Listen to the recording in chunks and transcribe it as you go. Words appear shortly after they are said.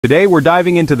Today we're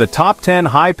diving into the top 10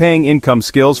 high-paying income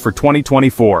skills for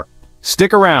 2024.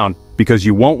 Stick around, because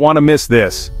you won't want to miss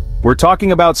this. We're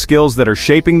talking about skills that are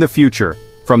shaping the future,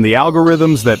 from the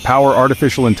algorithms that power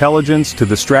artificial intelligence to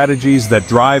the strategies that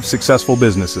drive successful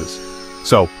businesses.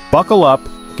 So, buckle up,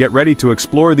 get ready to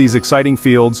explore these exciting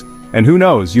fields, and who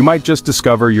knows, you might just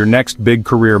discover your next big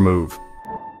career move.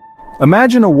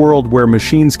 Imagine a world where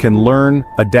machines can learn,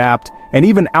 adapt, and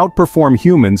even outperform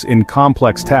humans in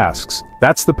complex tasks.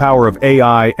 That's the power of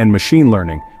AI and machine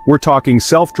learning. We're talking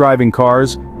self-driving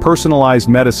cars, personalized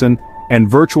medicine, and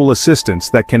virtual assistants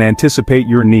that can anticipate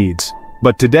your needs.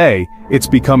 But today, it's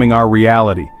becoming our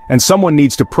reality. And someone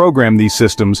needs to program these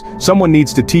systems, someone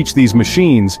needs to teach these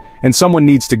machines, and someone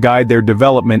needs to guide their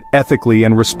development ethically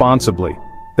and responsibly.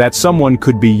 That someone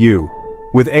could be you.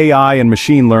 With AI and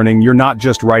machine learning, you're not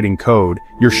just writing code,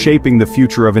 you're shaping the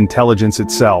future of intelligence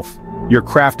itself. You're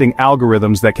crafting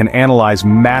algorithms that can analyze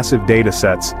massive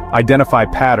datasets, identify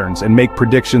patterns, and make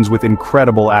predictions with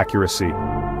incredible accuracy.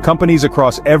 Companies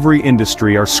across every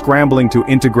industry are scrambling to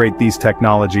integrate these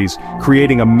technologies,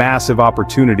 creating a massive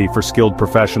opportunity for skilled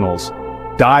professionals.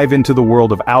 Dive into the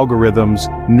world of algorithms,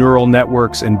 neural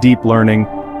networks, and deep learning.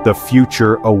 The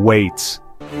future awaits.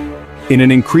 In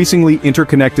an increasingly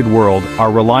interconnected world, our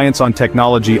reliance on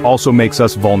technology also makes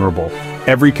us vulnerable.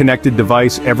 Every connected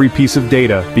device, every piece of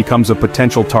data becomes a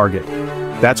potential target.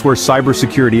 That's where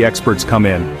cybersecurity experts come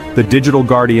in, the digital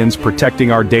guardians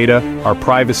protecting our data, our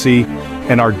privacy,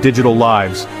 and our digital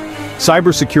lives.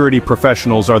 Cybersecurity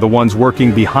professionals are the ones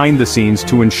working behind the scenes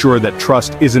to ensure that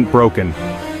trust isn't broken.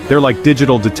 They're like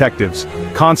digital detectives,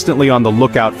 constantly on the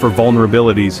lookout for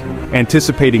vulnerabilities,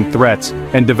 anticipating threats,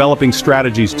 and developing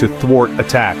strategies to thwart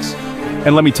attacks.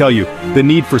 And let me tell you, the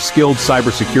need for skilled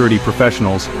cybersecurity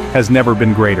professionals has never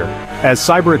been greater. As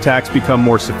cyber attacks become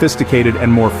more sophisticated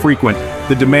and more frequent,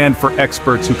 the demand for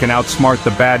experts who can outsmart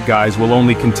the bad guys will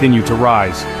only continue to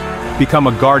rise. Become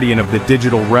a guardian of the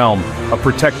digital realm, a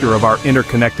protector of our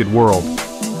interconnected world.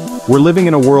 We're living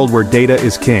in a world where data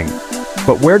is king.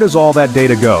 But where does all that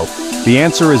data go? The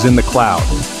answer is in the cloud.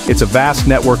 It's a vast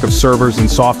network of servers and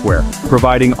software,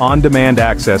 providing on-demand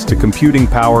access to computing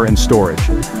power and storage.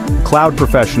 Cloud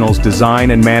professionals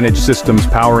design and manage systems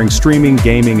powering streaming,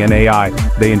 gaming, and AI.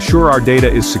 They ensure our data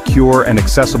is secure and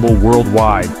accessible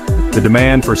worldwide. The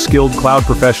demand for skilled cloud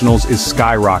professionals is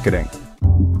skyrocketing.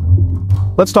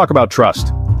 Let's talk about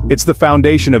trust. It's the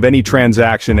foundation of any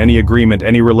transaction, any agreement,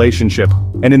 any relationship.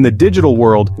 And in the digital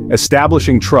world,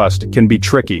 establishing trust can be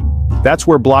tricky. That's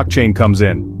where blockchain comes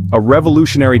in, a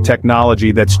revolutionary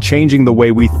technology that's changing the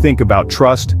way we think about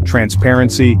trust,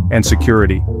 transparency, and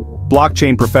security.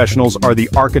 Blockchain professionals are the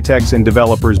architects and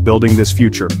developers building this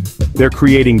future. They're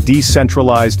creating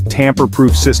decentralized,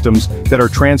 tamper-proof systems that are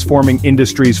transforming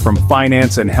industries from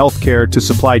finance and healthcare to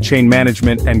supply chain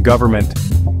management and government.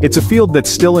 It's a field that's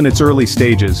still in its early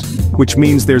stages, which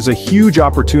means there's a huge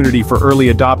opportunity for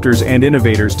early adopters and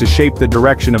innovators to shape the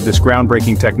direction of this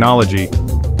groundbreaking technology.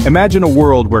 Imagine a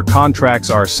world where contracts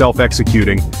are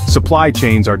self-executing, supply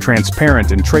chains are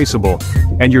transparent and traceable,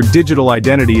 and your digital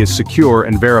identity is secure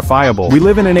and verifiable. We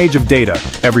live in an age of data.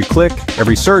 Every click,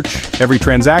 every search, every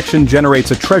transaction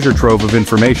generates a treasure trove of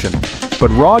information. But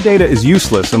raw data is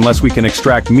useless unless we can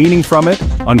extract meaning from it,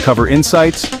 uncover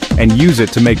insights, and use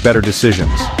it to make better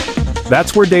decisions.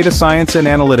 That's where data science and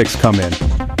analytics come in.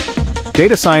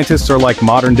 Data scientists are like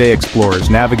modern-day explorers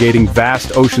navigating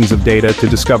vast oceans of data to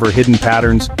discover hidden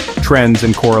patterns, trends,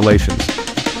 and correlations.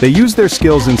 They use their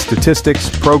skills in statistics,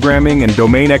 programming, and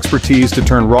domain expertise to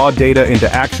turn raw data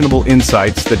into actionable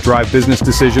insights that drive business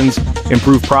decisions,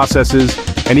 improve processes,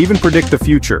 and even predict the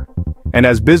future. And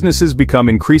as businesses become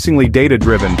increasingly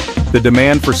data-driven, the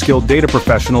demand for skilled data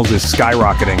professionals is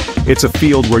skyrocketing. It's a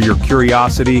field where your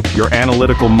curiosity, your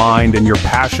analytical mind, and your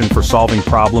passion for solving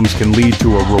problems can lead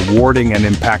to a rewarding and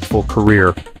impactful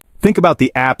career. Think about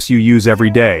the apps you use every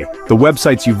day, the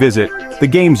websites you visit, the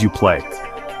games you play.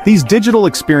 These digital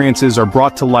experiences are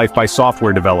brought to life by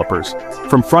software developers.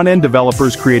 From front-end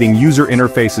developers creating user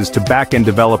interfaces to back-end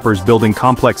developers building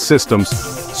complex systems,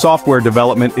 software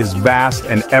development is vast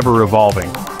and ever-evolving.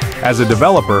 As a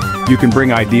developer, you can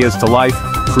bring ideas to life,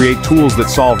 create tools that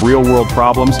solve real-world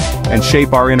problems, and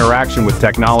shape our interaction with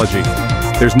technology.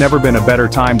 There's never been a better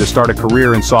time to start a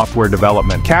career in software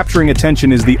development. Capturing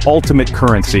attention is the ultimate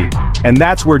currency, and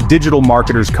that's where digital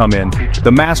marketers come in.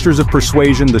 The masters of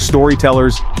persuasion, the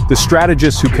storytellers, the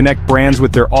strategists who connect brands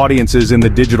with their audiences in the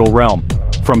digital realm.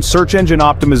 From search engine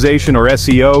optimization or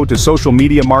SEO to social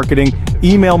media marketing,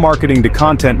 email marketing to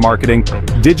content marketing,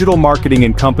 digital marketing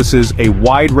encompasses a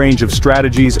wide range of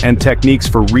strategies and techniques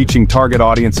for reaching target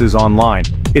audiences online.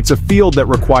 It's a field that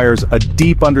requires a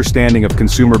deep understanding of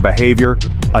consumer behavior,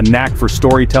 a knack for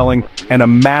storytelling, and a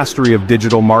mastery of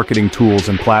digital marketing tools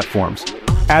and platforms.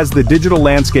 As the digital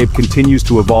landscape continues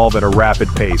to evolve at a rapid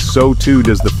pace, so too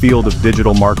does the field of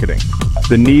digital marketing.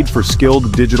 The need for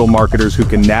skilled digital marketers who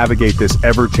can navigate this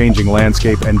ever-changing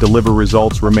landscape and deliver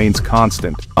results remains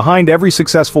constant. Behind every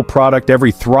successful product,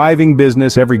 every thriving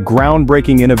business, every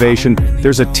groundbreaking innovation,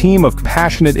 there's a team of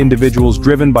passionate individuals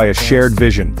driven by a shared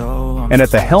vision. And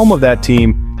at the helm of that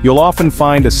team, you'll often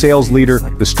find a sales leader,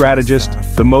 the strategist,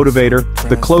 the motivator,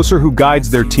 the closer who guides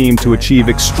their team to achieve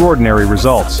extraordinary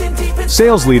results.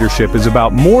 Sales leadership is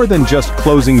about more than just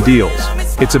closing deals.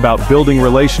 It's about building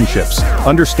relationships,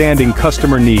 understanding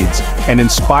customer needs, and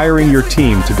inspiring your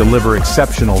team to deliver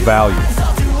exceptional value.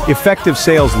 Effective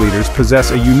sales leaders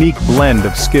possess a unique blend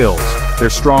of skills. They're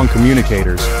strong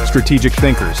communicators, strategic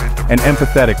thinkers, and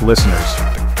empathetic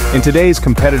listeners. In today's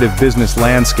competitive business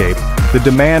landscape, the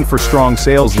demand for strong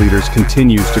sales leaders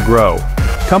continues to grow.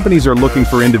 Companies are looking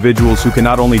for individuals who can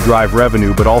not only drive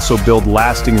revenue but also build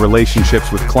lasting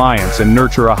relationships with clients and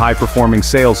nurture a high-performing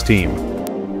sales team.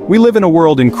 We live in a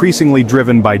world increasingly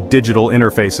driven by digital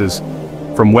interfaces.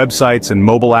 From websites and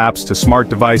mobile apps to smart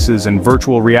devices and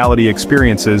virtual reality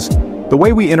experiences, the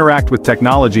way we interact with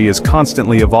technology is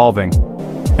constantly evolving.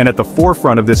 And at the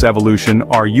forefront of this evolution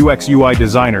are UX/UI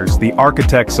designers, the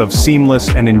architects of seamless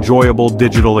and enjoyable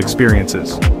digital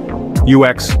experiences.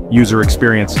 UX, user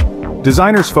experience.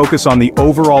 Designers focus on the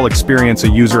overall experience a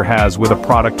user has with a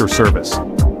product or service.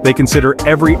 They consider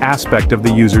every aspect of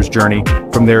the user's journey,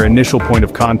 from their initial point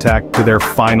of contact to their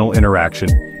final interaction,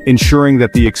 ensuring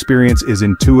that the experience is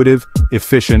intuitive,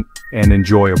 efficient, and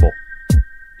enjoyable.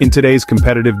 In today's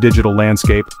competitive digital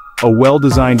landscape, a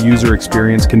well-designed user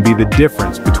experience can be the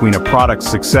difference between a product's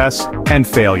success and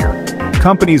failure.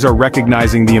 Companies are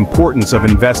recognizing the importance of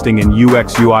investing in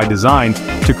UX/UI design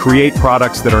to create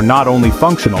products that are not only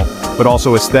functional, but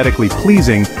also aesthetically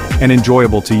pleasing and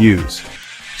enjoyable to use.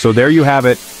 So there you have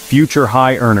it, future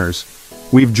high earners.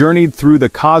 We've journeyed through the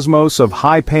cosmos of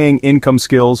high-paying income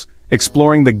skills,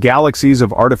 exploring the galaxies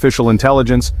of artificial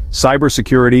intelligence,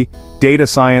 cybersecurity, data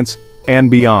science, and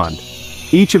beyond.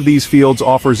 Each of these fields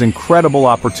offers incredible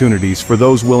opportunities for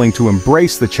those willing to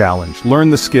embrace the challenge, learn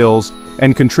the skills,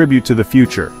 and contribute to the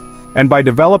future. And by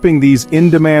developing these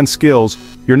in-demand skills,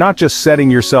 you're not just setting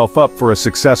yourself up for a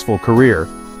successful career,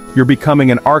 you're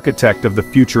becoming an architect of the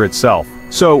future itself.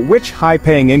 So, which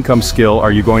high-paying income skill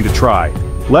are you going to try?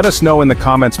 Let us know in the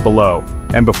comments below.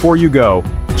 And before you go,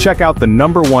 check out the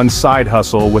 #1 side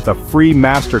hustle with a free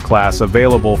masterclass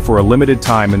available for a limited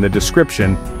time in the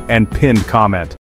description and pinned comment.